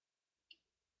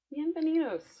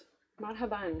Bienvenidos,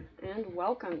 marhaban, and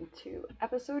welcome to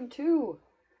episode 2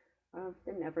 of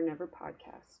the Never Never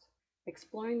podcast,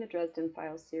 exploring the Dresden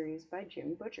Files series by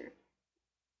Jim Butcher.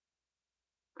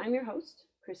 I'm your host,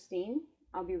 Christine.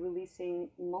 I'll be releasing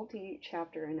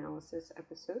multi-chapter analysis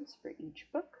episodes for each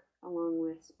book, along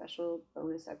with special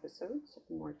bonus episodes of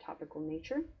a more topical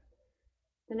nature.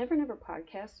 The Never Never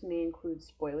podcast may include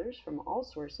spoilers from all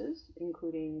sources,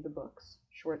 including the books,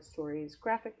 short stories,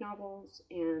 graphic novels,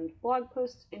 and blog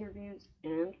posts, interviews,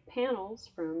 and panels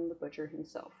from the Butcher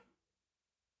himself.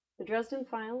 The Dresden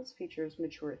Files features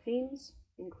mature themes,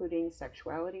 including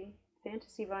sexuality,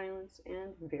 fantasy violence,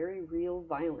 and very real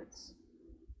violence.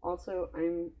 Also,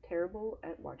 I'm terrible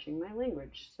at watching my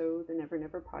language, so the Never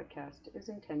Never podcast is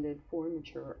intended for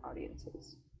mature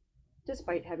audiences,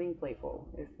 despite having playful,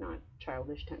 if not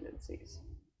childish, tendencies.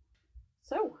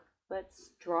 So, let's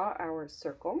draw our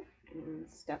circle and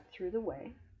step through the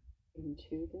way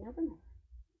into the Never Never.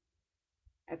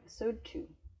 Episode 2,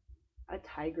 A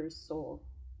Tiger's Soul.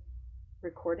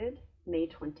 Recorded May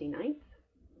 29th,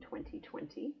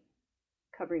 2020.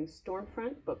 Covering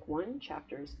Stormfront, Book 1,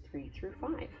 Chapters 3 through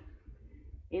 5.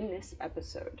 In this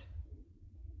episode,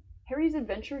 Harry's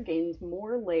adventure gains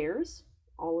more layers,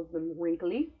 all of them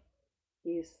wrinkly.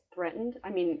 He's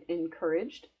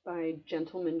encouraged by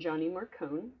Gentleman Johnny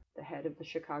Marcone, the head of the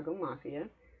Chicago Mafia,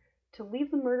 to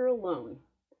leave the murder alone.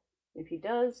 If he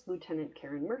does, Lieutenant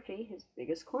Karen Murphy, his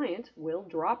biggest client, will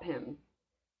drop him.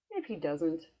 If he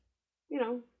doesn't,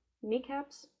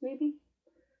 kneecaps, maybe?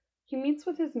 He meets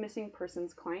with his missing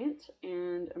persons client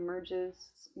and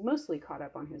emerges mostly caught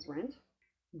up on his rent.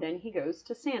 Then he goes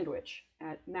to Sandwich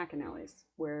at McAnally's,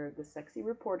 where the sexy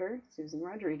reporter, Susan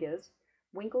Rodriguez,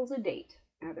 winkles a date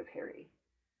out of Harry.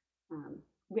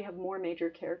 We have more major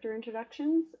character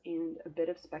introductions and a bit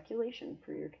of speculation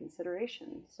for your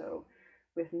consideration. So,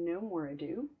 with no more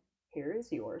ado, here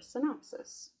is your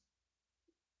synopsis.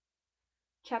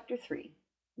 Chapter 3,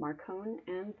 Marcone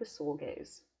and the Soul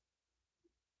Gaze.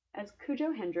 As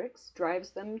Cujo Hendricks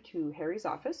drives them to Harry's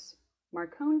office,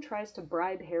 Marcone tries to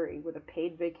bribe Harry with a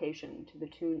paid vacation to the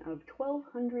tune of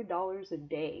 $1,200 a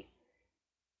day.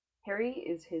 Harry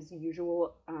is his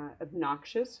usual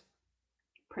obnoxious,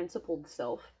 principled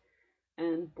self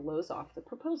and blows off the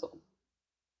proposal.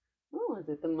 Oh, is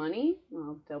it the money?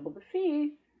 I'll double the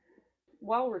fee.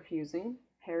 While refusing,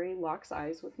 Harry locks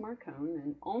eyes with Marcone,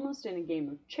 and almost in a game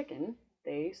of chicken,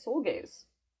 they soul gaze.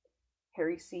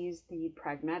 Harry sees the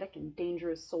pragmatic and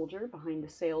dangerous soldier behind the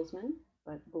salesman,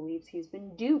 but believes he's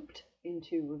been duped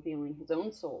into revealing his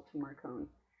own soul to Marcone,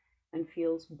 and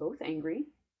feels both angry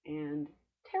and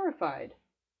terrified.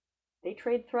 They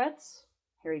trade threats.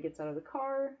 Harry gets out of the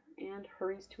car and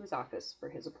hurries to his office for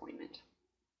his appointment.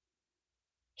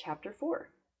 Chapter 4,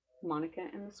 Monica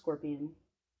and the Scorpion.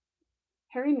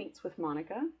 Harry meets with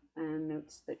Monica and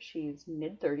notes that she's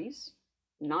mid-30s,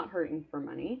 not hurting for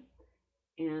money,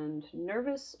 and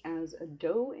nervous as a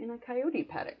doe in a coyote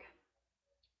paddock.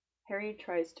 Harry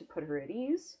tries to put her at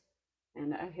ease,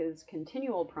 and at his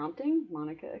continual prompting,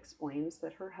 Monica explains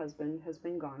that her husband has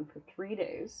been gone for 3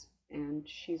 days, and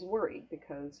she's worried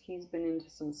because he's been into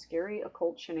some scary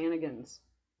occult shenanigans,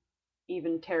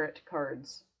 even tarot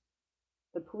cards.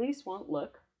 The police won't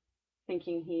look,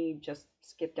 thinking he just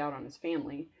skipped out on his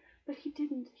family, but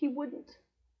he wouldn't.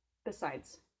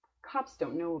 Besides, cops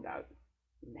don't know about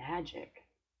magic.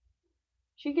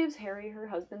 She gives Harry her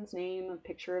husband's name, a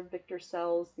picture of Victor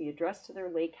Sells, the address to their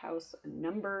lake house, a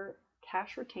number,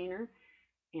 cash retainer,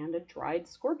 and a dried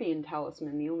scorpion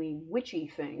talisman, the only witchy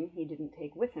thing he didn't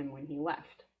take with him when he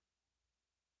left.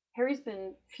 Harry's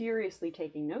been furiously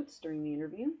taking notes during the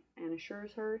interview and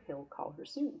assures her he'll call her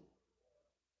soon.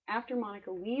 After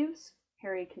Monica leaves,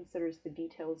 Harry considers the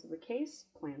details of the case,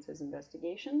 plans his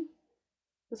investigation.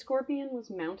 The scorpion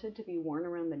was mounted to be worn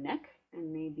around the neck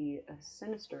and may be a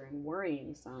sinister and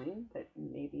worrying sign that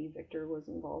maybe Victor was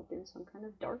involved in some kind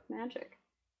of dark magic.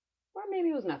 Or maybe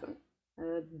it was nothing.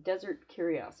 A desert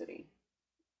curiosity.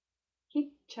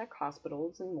 He'd check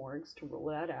hospitals and morgues to rule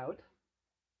that out.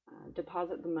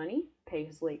 Deposit the money, pay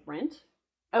his late rent.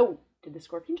 Oh, did the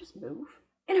scorpion just move?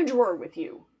 In a drawer with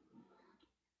you!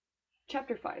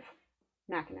 Chapter 5,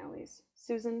 McAnally's,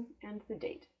 Susan and the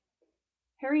Date.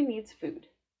 Harry needs food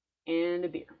and a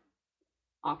beer.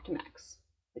 Off to Mac's,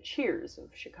 the Cheers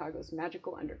of Chicago's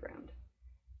magical underground.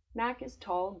 Mac is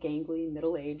tall, gangly,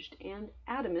 middle-aged, and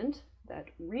adamant that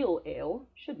real ale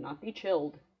should not be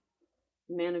chilled.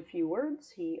 Man of few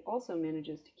words, he also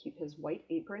manages to keep his white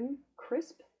apron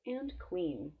crisp and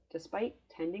clean, despite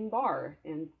tending bar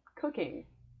and cooking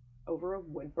over a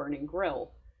wood-burning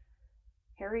grill.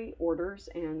 Harry orders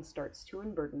and starts to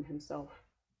unburden himself.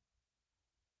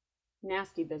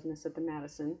 Nasty business at the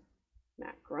Madison.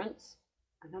 Mac grunts.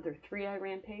 Another 3-eye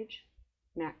rampage.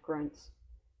 Mac grunts.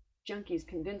 Junkies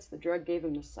convinced the drug gave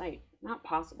him the sight. Not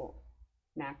possible.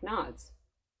 Mac nods.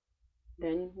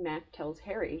 Then Mac tells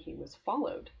Harry he was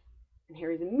followed, and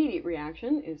Harry's immediate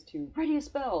reaction is to ready a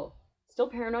spell. Still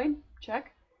paranoid?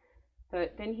 Check.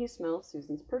 But then he smells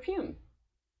Susan's perfume.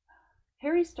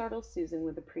 Harry startles Susan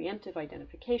with a preemptive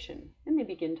identification, and they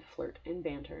begin to flirt and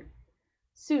banter.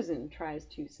 Susan tries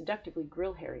to seductively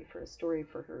grill Harry for a story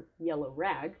for her yellow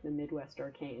rag, the Midwest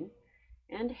Arcane,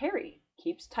 and Harry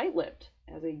keeps tight-lipped,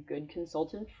 as a good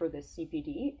consultant for the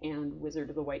CPD and Wizard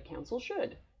of the White Council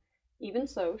should. Even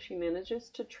so, she manages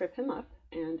to trip him up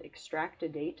and extract a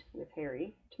date with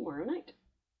Harry tomorrow night.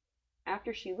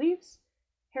 After she leaves,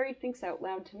 Harry thinks out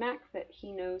loud to Mac that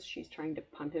he knows she's trying to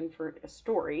pump him for a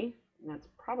story, and that's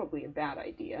probably a bad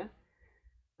idea,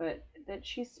 but that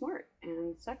she's smart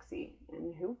and sexy,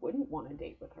 and who wouldn't want a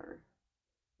date with her?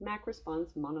 Mac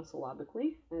responds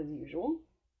monosyllabically, as usual.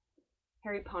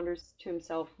 Harry ponders to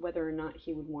himself whether or not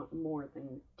he would want more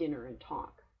than dinner and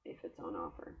talk, if it's on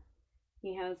offer.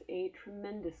 He has a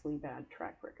tremendously bad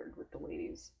track record with the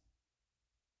ladies.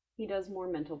 He does more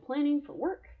mental planning for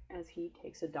work as he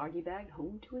takes a doggy bag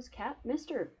home to his cat,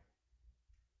 Mister.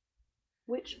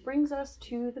 Which brings us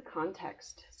to the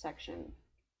context section.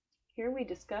 Here we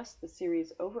discuss the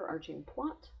series' overarching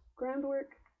plot,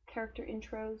 groundwork, character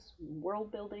intros,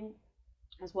 world building,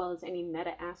 as well as any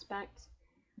meta aspects,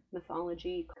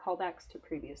 mythology, callbacks to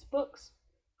previous books,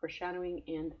 foreshadowing,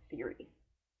 and theory.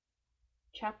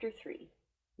 Chapter 3,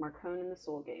 Marcone and the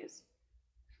Soul Gaze.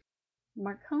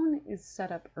 Marcone is set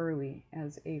up early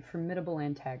as a formidable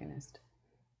antagonist.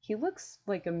 He looks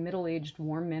like a middle-aged,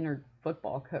 warm-mannered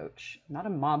football coach, not a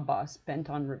mob boss bent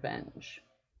on revenge.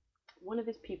 One of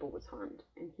his people was harmed,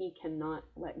 and he cannot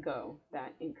let go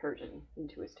that incursion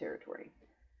into his territory.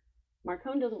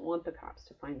 Marcone doesn't want the cops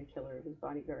to find the killer of his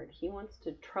bodyguard. He wants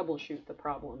to troubleshoot the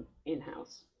problem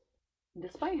in-house.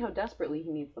 Despite how desperately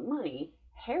he needs the money,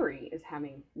 Harry is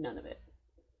having none of it.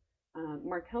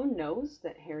 Marcone knows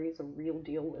that Harry's a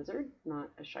real-deal wizard,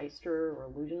 not a shyster or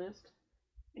illusionist.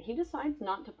 He decides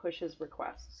not to push his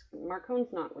requests.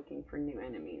 Marcone's not looking for new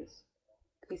enemies.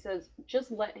 He says,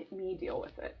 just let me deal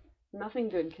with it. Nothing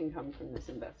good can come from this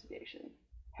investigation.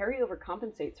 Harry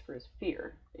overcompensates for his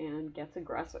fear and gets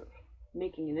aggressive.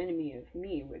 Making an enemy of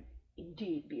me would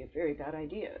indeed be a very bad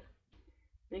idea.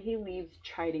 And he leaves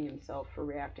chiding himself for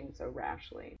reacting so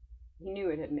rashly. He knew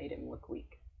it had made him look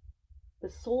weak. The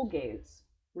Soul Gaze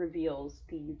reveals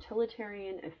the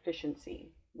utilitarian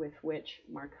efficiency with which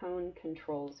Marcone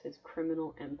controls his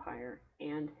criminal empire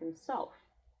and himself,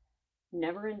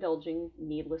 never indulging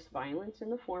needless violence in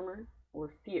the former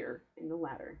or fear in the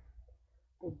latter.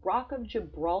 A Rock of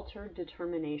Gibraltar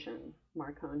determination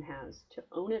Marcone has to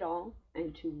own it all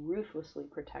and to ruthlessly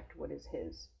protect what is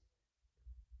his.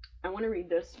 I want to read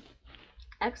this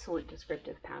excellent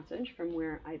descriptive passage from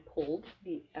where I pulled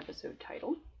the episode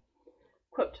title.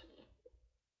 Quote,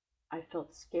 I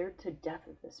felt scared to death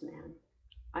of this man.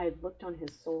 I had looked on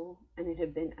his soul, and it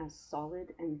had been as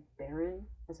solid and barren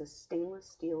as a stainless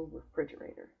steel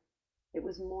refrigerator. It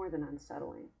was more than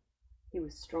unsettling. He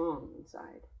was strong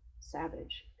inside,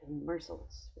 savage and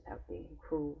merciless without being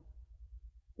cruel.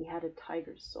 He had a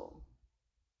tiger's soul.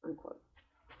 Unquote.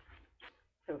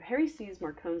 So Harry sees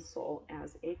Marcone's soul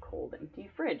as a cold, empty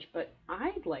fridge, but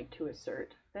I'd like to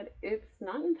assert that it's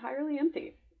not entirely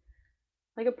empty.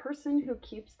 Like a person who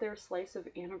keeps their slice of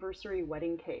anniversary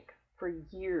wedding cake for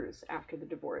years after the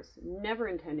divorce, never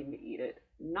intending to eat it,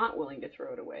 not willing to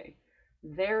throw it away,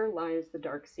 there lies the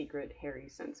dark secret Harry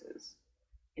senses,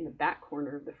 in the back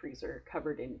corner of the freezer,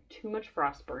 covered in too much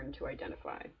frostburn to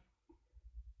identify.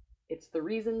 It's the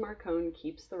reason Marcone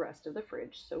keeps the rest of the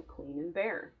fridge so clean and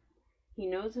bare. He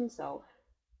knows himself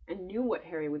and knew what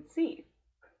Harry would see.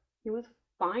 He was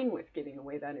fine with giving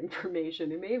away that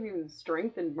information. It may have even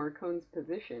strengthened Marcone's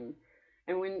position.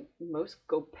 And when most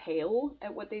go pale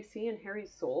at what they see in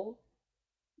Harry's soul,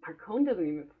 Marcone doesn't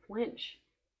even flinch.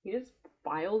 He just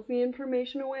files the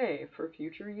information away for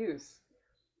future use.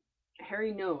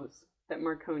 Harry knows that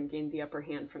Marcone gained the upper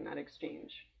hand from that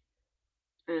exchange.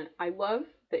 And I love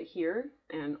that here,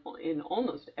 and in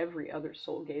almost every other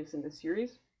Soul Gaze in the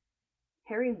series,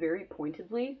 Harry very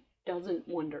pointedly doesn't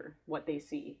wonder what they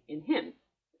see in him.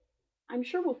 I'm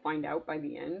sure we'll find out by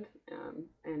the end,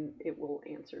 and it will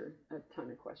answer a ton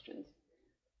of questions.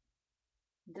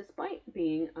 Despite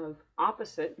being of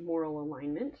opposite moral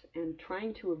alignment and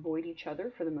trying to avoid each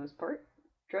other for the most part,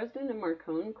 Dresden and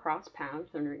Marcone cross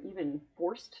paths and are even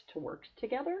forced to work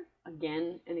together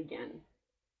again and again.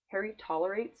 Harry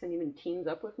tolerates and even teams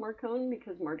up with Marcone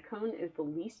because Marcone is the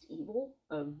least evil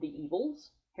of the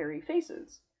evils Harry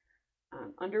faces.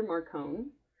 Under Marcone,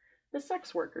 the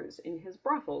sex workers in his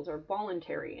brothels are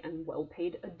voluntary and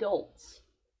well-paid adults.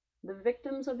 The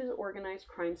victims of his organized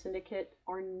crime syndicate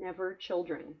are never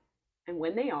children, and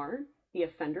when they are, the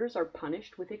offenders are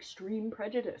punished with extreme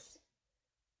prejudice.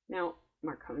 Now,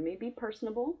 Marcone may be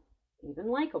personable, even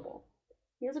likable.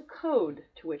 He has a code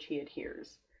to which he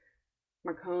adheres.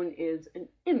 Marcone is an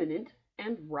eminent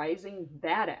and rising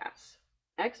badass,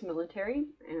 ex-military,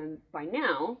 and by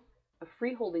now, a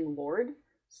freeholding lord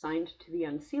signed to the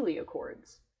Unseelie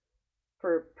Accords.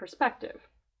 For perspective,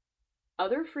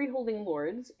 other freeholding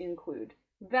lords include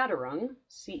Vaterung,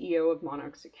 CEO of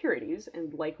Monarch Securities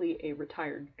and likely a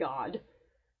retired god,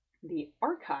 the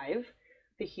Archive,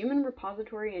 the human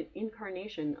repository and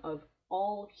incarnation of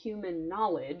all human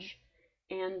knowledge,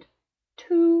 and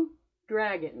 2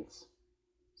 dragons.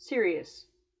 Serious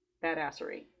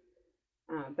badassery.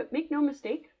 But make no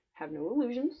mistake, have no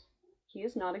illusions, he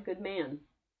is not a good man.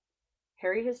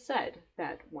 Harry has said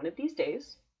that one of these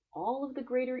days, all of the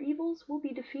greater evils will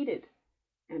be defeated,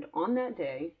 and on that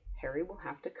day, Harry will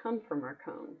have to come for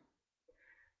Marcone.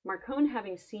 Marcone,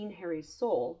 having seen Harry's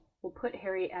soul, will put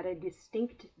Harry at a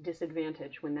distinct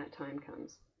disadvantage when that time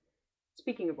comes.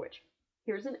 Speaking of which,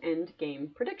 here's an end game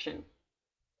prediction.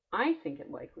 I think it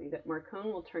likely that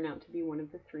Marcone will turn out to be one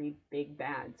of the 3 big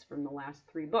bads from the last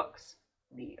 3 books,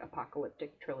 the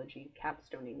apocalyptic trilogy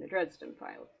capstoning the Dresden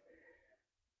Files.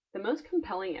 The most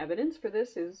compelling evidence for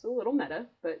this is a little meta,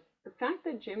 but the fact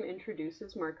that Jim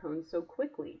introduces Marcone so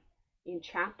quickly in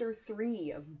Chapter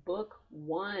 3 of Book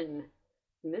 1,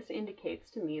 and this indicates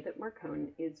to me that Marcone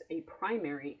is a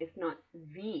primary, if not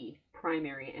the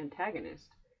primary antagonist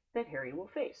that Harry will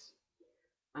face.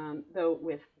 Though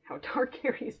with how dark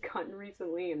Harry's gotten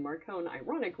recently and Marcone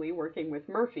ironically working with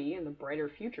Murphy in the Brighter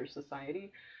Future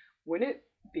Society, wouldn't it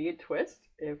be a twist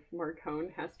if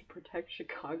Marcone has to protect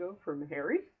Chicago from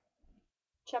Harry?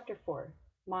 Chapter 4,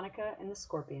 Monica and the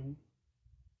Scorpion.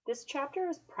 This chapter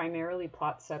is primarily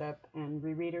plot setup, and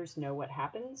rereaders know what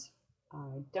happens.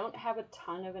 I don't have a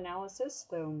ton of analysis,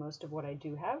 though most of what I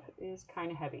do have is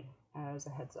kind of heavy, as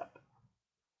a heads up.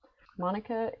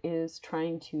 Monica is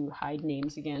trying to hide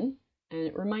names again, and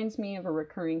it reminds me of a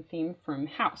recurring theme from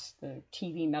House, the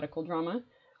TV medical drama.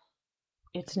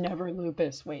 It's never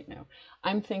lupus. Wait, no.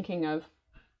 I'm thinking of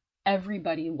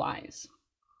Everybody Lies.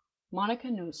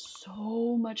 Monica knows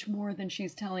so much more than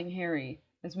she's telling Harry,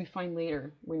 as we find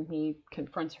later when he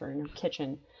confronts her in her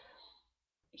kitchen.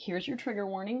 Here's your trigger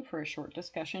warning for a short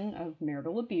discussion of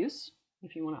marital abuse.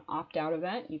 If you want to opt out of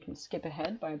that, you can skip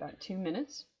ahead by about 2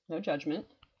 minutes. No judgment.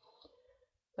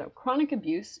 So, chronic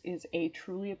abuse is a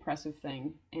truly oppressive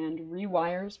thing and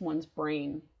rewires one's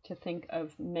brain to think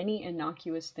of many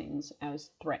innocuous things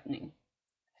as threatening.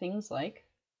 Things like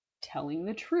telling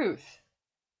the truth.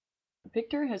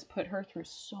 Victor has put her through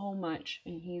so much,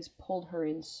 and he's pulled her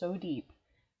in so deep.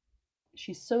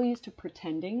 She's so used to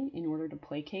pretending in order to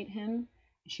placate him.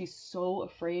 She's so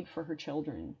afraid for her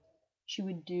children. She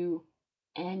would do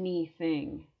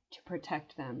anything to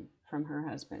protect them from her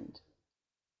husband,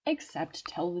 except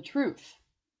tell the truth.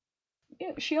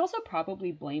 She also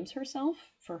probably blames herself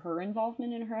for her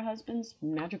involvement in her husband's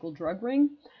magical drug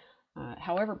ring,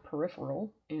 however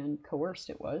peripheral and coerced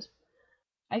it was.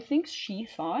 I think she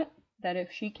thought that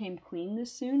if she came clean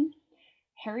this soon,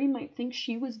 Harry might think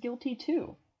she was guilty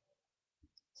too.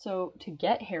 So to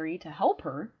get Harry to help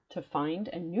her to find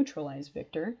and neutralize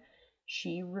Victor,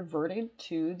 she reverted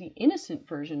to the innocent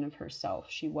version of herself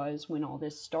she was when all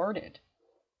this started.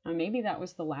 Now, maybe that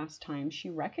was the last time she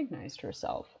recognized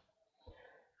herself.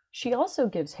 She also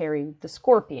gives Harry the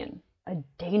Scorpion, a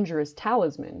dangerous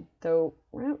talisman, though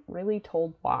we're not really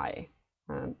told why.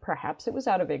 Perhaps it was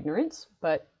out of ignorance,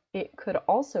 but it could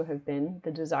also have been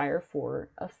the desire for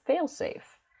a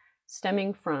failsafe,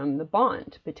 stemming from the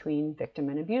bond between victim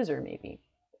and abuser, maybe.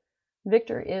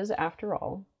 Victor is, after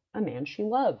all, a man she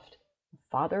loved, the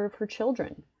father of her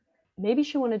children. Maybe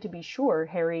she wanted to be sure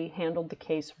Harry handled the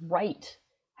case right,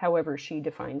 however she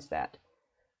defines that.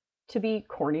 To be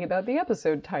corny about the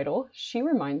episode title, she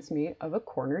reminds me of a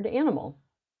cornered animal.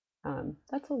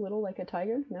 That's a little like a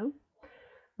tiger, no?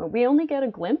 Well, we only get a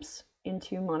glimpse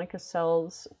into Monica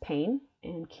Sells' pain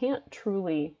and can't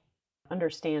truly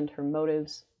understand her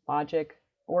motives, logic,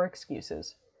 or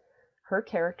excuses. Her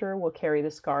character will carry the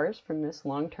scars from this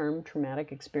long-term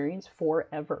traumatic experience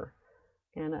forever,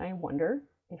 and I wonder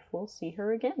if we'll see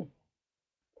her again.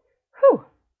 Whew!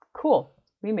 Cool.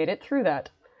 We made it through that.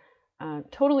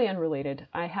 Totally unrelated.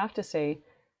 I have to say,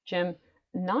 Jim,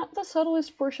 Not the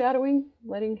subtlest foreshadowing,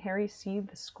 letting Harry see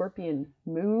the scorpion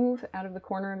move out of the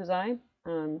corner of his eye.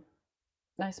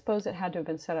 I suppose it had to have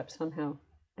been set up somehow.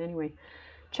 Anyway,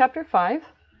 Chapter 5,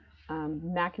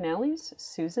 McAnally's,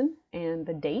 Susan, and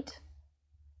the Date.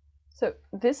 So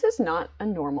this is not a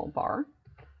normal bar.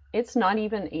 It's not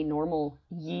even a normal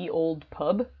ye olde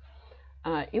pub.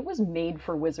 It was made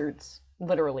for wizards,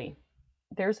 literally.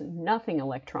 There's nothing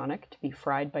electronic to be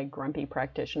fried by grumpy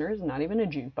practitioners, not even a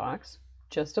jukebox.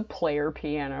 Just a player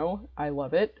piano. I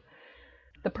love it.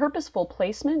 The purposeful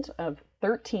placement of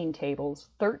 13 tables,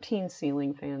 13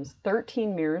 ceiling fans,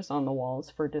 13 mirrors on the walls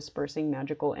for dispersing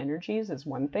magical energies is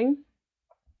one thing.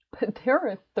 But there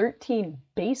are 13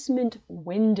 basement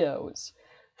windows,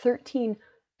 13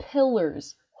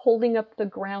 pillars holding up the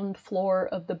ground floor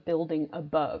of the building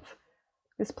above.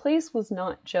 This place was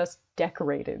not just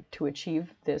decorated to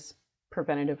achieve this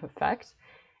preventative effect.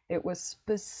 It was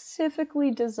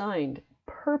specifically designed,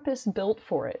 purpose-built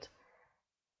for it.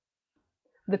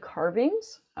 The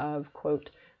carvings of, quote,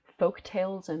 folk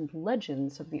tales and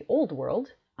legends of the old world,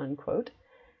 unquote,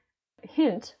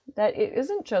 hint that it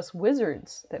isn't just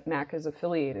wizards that Mac is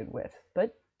affiliated with,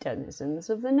 but denizens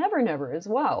of the Never Never as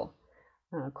well.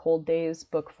 Cold Days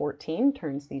Book 14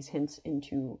 turns these hints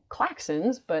into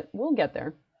klaxons, but we'll get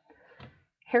there.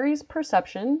 Harry's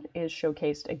perception is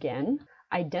showcased again,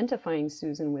 identifying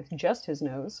Susan with just his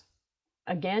nose.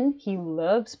 Again, he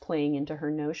loves playing into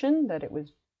her notion that it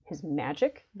was his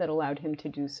magic that allowed him to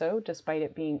do so, despite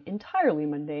it being entirely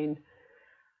mundane.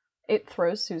 It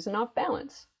throws Susan off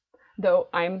balance, though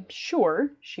I'm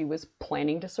sure she was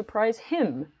planning to surprise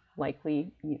him,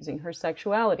 likely using her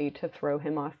sexuality to throw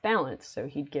him off balance so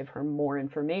he'd give her more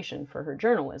information for her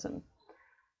journalism.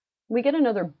 We get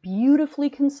another beautifully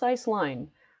concise line,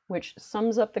 which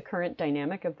sums up the current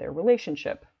dynamic of their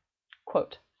relationship.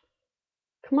 Quote,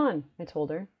 "Come on," I told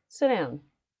her. "Sit down.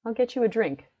 I'll get you a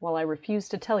drink while I refuse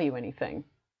to tell you anything."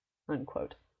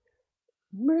 Unquote.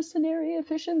 Mercenary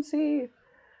efficiency.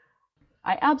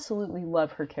 I absolutely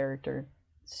love her character.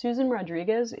 Susan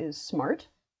Rodriguez is smart,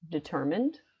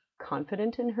 determined,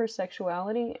 confident in her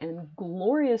sexuality, and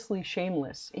gloriously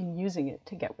shameless in using it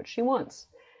to get what she wants,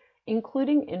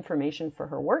 including information for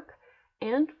her work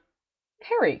and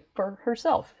Harry for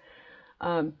herself,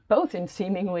 both in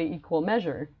seemingly equal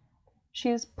measure. She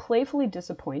is playfully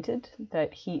disappointed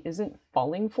that he isn't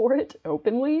falling for it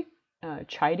openly,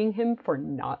 chiding him for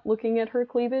not looking at her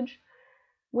cleavage,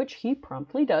 which he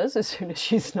promptly does as soon as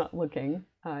she's not looking,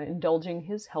 indulging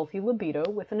his healthy libido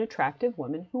with an attractive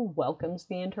woman who welcomes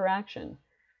the interaction.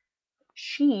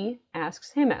 She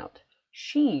asks him out.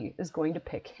 She is going to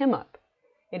pick him up.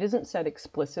 It isn't said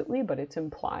explicitly, but it's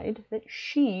implied that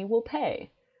she will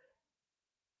pay.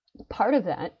 Part of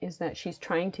that is that she's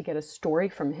trying to get a story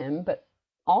from him, but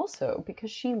also because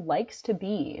she likes to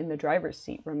be in the driver's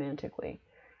seat romantically.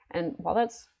 And while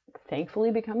that's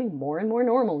thankfully becoming more and more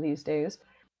normal these days,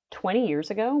 20 years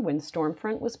ago, when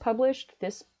Stormfront was published,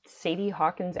 this Sadie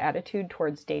Hawkins attitude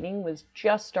towards dating was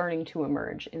just starting to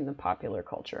emerge in the popular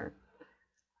culture.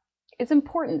 It's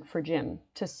important for Jim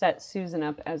to set Susan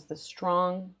up as the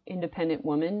strong, independent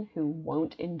woman who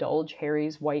won't indulge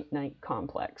Harry's white knight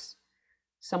complex.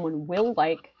 Someone Will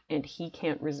like and he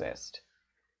can't resist.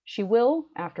 She will,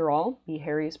 after all, be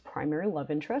Harry's primary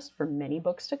love interest for many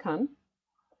books to come.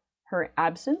 Her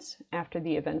absence after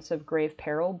the events of Grave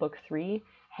Peril, Book 3,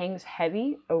 hangs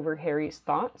heavy over Harry's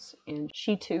thoughts, and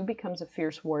she too becomes a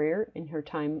fierce warrior in her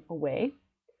time away.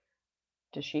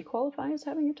 Does she qualify as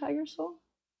having a tiger soul?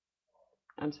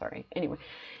 I'm sorry. Anyway,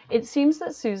 it seems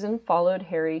that Susan followed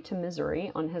Harry to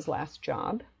Missouri on his last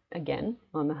job, again,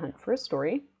 on the hunt for a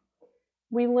story.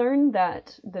 We learn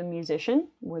that the musician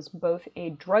was both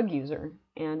a drug user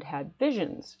and had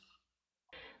visions.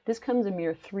 This comes a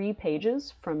mere 3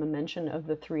 pages from a mention of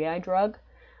the 3-eye drug,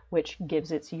 which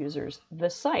gives its users the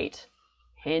sight.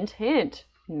 Hint, hint,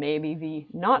 maybe the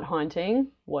not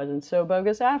haunting wasn't so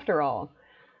bogus after all.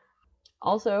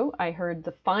 Also, I heard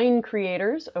the fine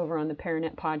creators over on the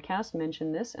Paranet podcast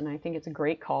mention this, and I think it's a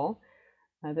great call.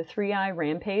 The 3-eye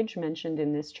rampage mentioned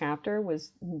in this chapter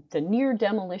was the near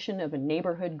demolition of a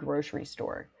neighborhood grocery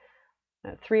store.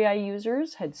 3-eye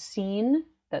users had seen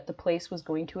that the place was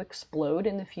going to explode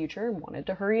in the future and wanted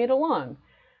to hurry it along.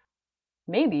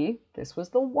 Maybe this was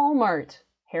the Walmart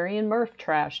Harry and Murph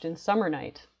trashed in Summer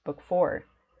Night, Book 4.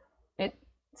 It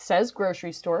says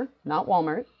grocery store, not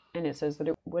Walmart, and it says that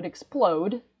it would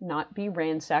explode, not be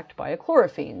ransacked by a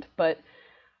chlorofiend, but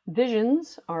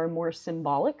visions are more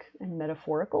symbolic and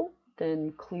metaphorical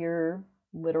than clear,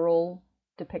 literal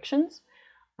depictions,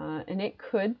 and it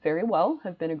could very well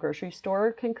have been a grocery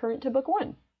store concurrent to Book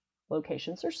 1.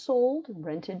 Locations are sold,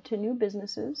 rented to new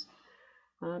businesses.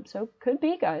 So could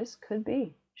be, guys, could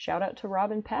be. Shout out to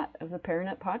Rob and Pat of the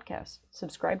Paranet Podcast.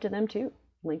 Subscribe to them too.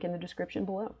 Link in the description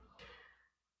below.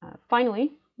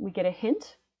 Finally, we get a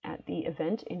hint at the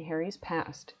event in Harry's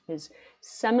past, his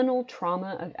seminal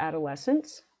trauma of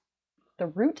adolescence, the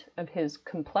root of his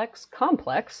complex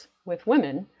with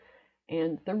women,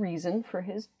 and the reason for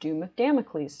his Doom of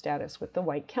Damocles status with the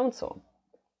White Council.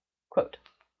 Quote,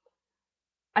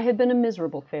 I had been a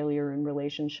miserable failure in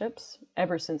relationships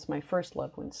ever since my first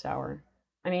love went sour.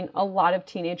 I mean, a lot of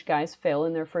teenage guys fail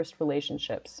in their first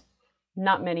relationships.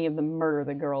 Not many of them murder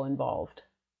the girl involved.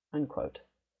 Unquote.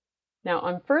 Now,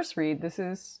 on first read, this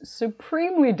is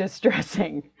supremely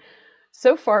distressing.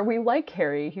 So far, we like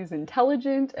Harry. He's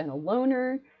intelligent and a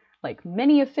loner, like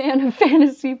many a fan of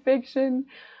fantasy fiction.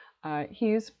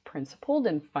 He's principled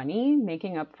and funny,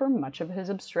 making up for much of his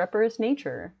obstreperous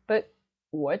nature. But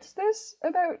what's this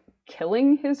about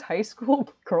killing his high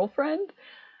school girlfriend?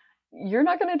 You're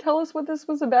not going to tell us what this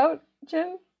was about,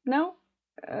 Jim? No?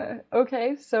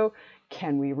 Okay, so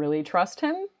can we really trust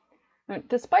him?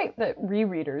 Despite that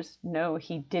rereaders know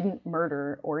he didn't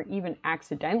murder or even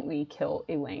accidentally kill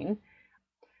Elaine,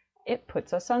 it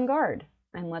puts us on guard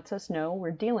and lets us know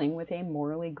we're dealing with a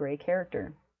morally gray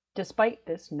character, despite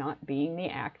this not being the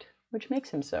act which makes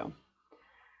him so.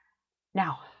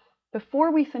 Now,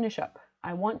 before we finish up,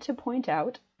 I want to point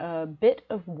out a bit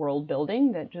of world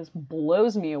building that just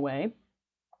blows me away.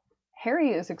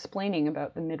 Harry is explaining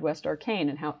about the Midwest Arcane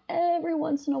and how every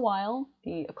once in a while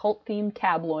the occult-themed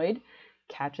tabloid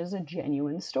catches a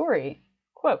genuine story.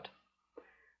 Quote,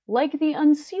 like the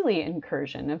Unseelie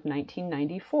incursion of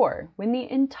 1994, when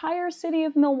the entire city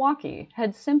of Milwaukee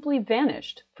had simply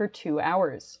vanished for 2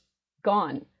 hours.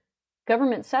 Gone.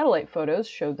 Government satellite photos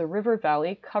showed the river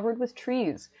valley covered with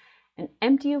trees and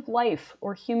empty of life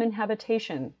or human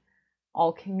habitation.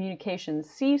 All communications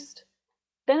ceased.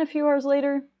 Then a few hours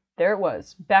later, there it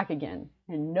was, back again,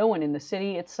 and no one in the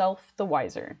city itself the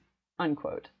wiser.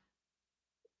 Unquote.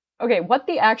 Okay, what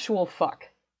the actual fuck?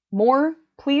 More,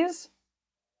 please?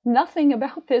 Nothing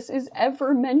about this is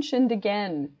ever mentioned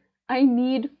again. I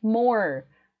need more.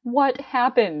 What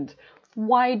happened?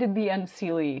 Why did the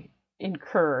Unseelie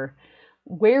incur?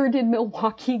 Where did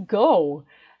Milwaukee go?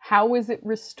 How was it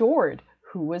restored?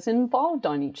 Who was involved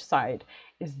on each side?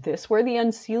 Is this where the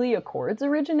Unseelie Accords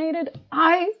originated?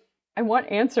 I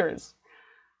want answers.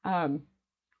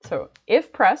 So,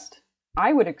 if pressed,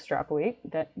 I would extrapolate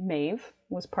that Maeve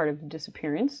was part of the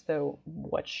disappearance, though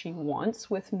what she wants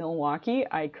with Milwaukee,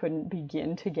 I couldn't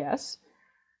begin to guess.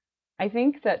 I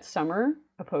think that Summer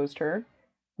opposed her.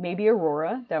 Maybe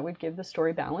Aurora, that would give the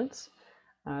story balance.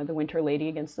 The Winter Lady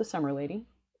against the Summer Lady.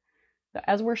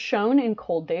 As we're shown in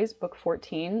Cold Days, Book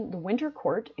 14, the Winter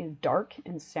Court is dark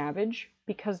and savage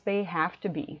because they have to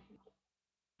be.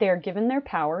 They are given their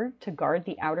power to guard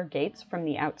the outer gates from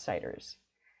the outsiders.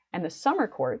 And the Summer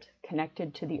Court,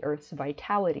 connected to the Earth's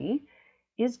vitality,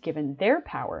 is given their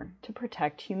power to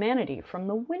protect humanity from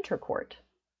the Winter Court.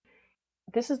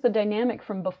 This is the dynamic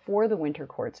from before the Winter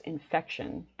Court's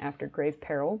infection after Grave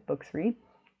Peril, Book 3.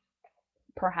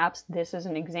 Perhaps this is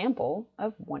an example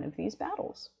of one of these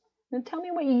battles. And tell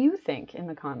me what you think in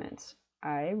the comments.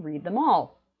 I read them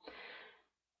all.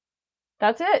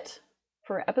 That's it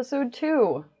for episode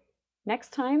 2.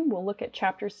 Next time, we'll look at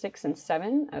chapters 6 and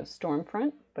 7 of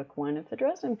Stormfront, Book 1 of the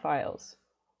Dresden Files.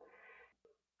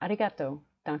 Arigato,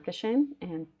 dankeschön,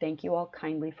 and thank you all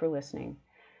kindly for listening.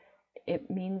 It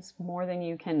means more than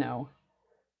you can know.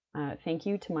 Thank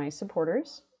you to my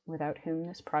supporters, without whom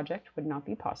this project would not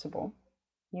be possible.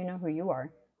 You know who you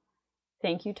are.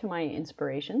 Thank you to my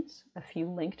inspirations, a few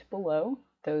linked below,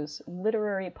 those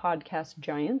literary podcast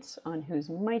giants on whose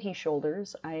mighty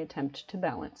shoulders I attempt to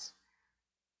balance.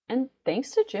 And thanks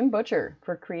to Jim Butcher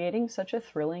for creating such a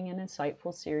thrilling and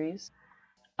insightful series,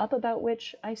 up about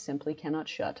which I simply cannot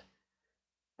shut.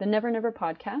 The Never Never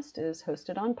podcast is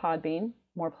hosted on Podbean.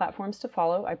 More platforms to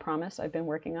follow, I promise. I've been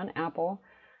working on Apple.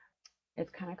 It's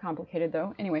kind of complicated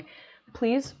though. Anyway,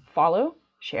 please follow,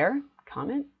 share,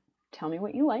 comment, tell me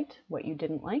what you liked, what you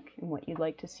didn't like, and what you'd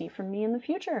like to see from me in the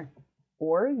future.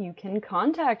 Or you can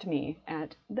contact me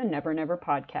at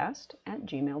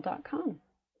theneverneverpodcast@gmail.com.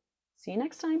 See you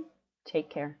next time. Take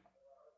care.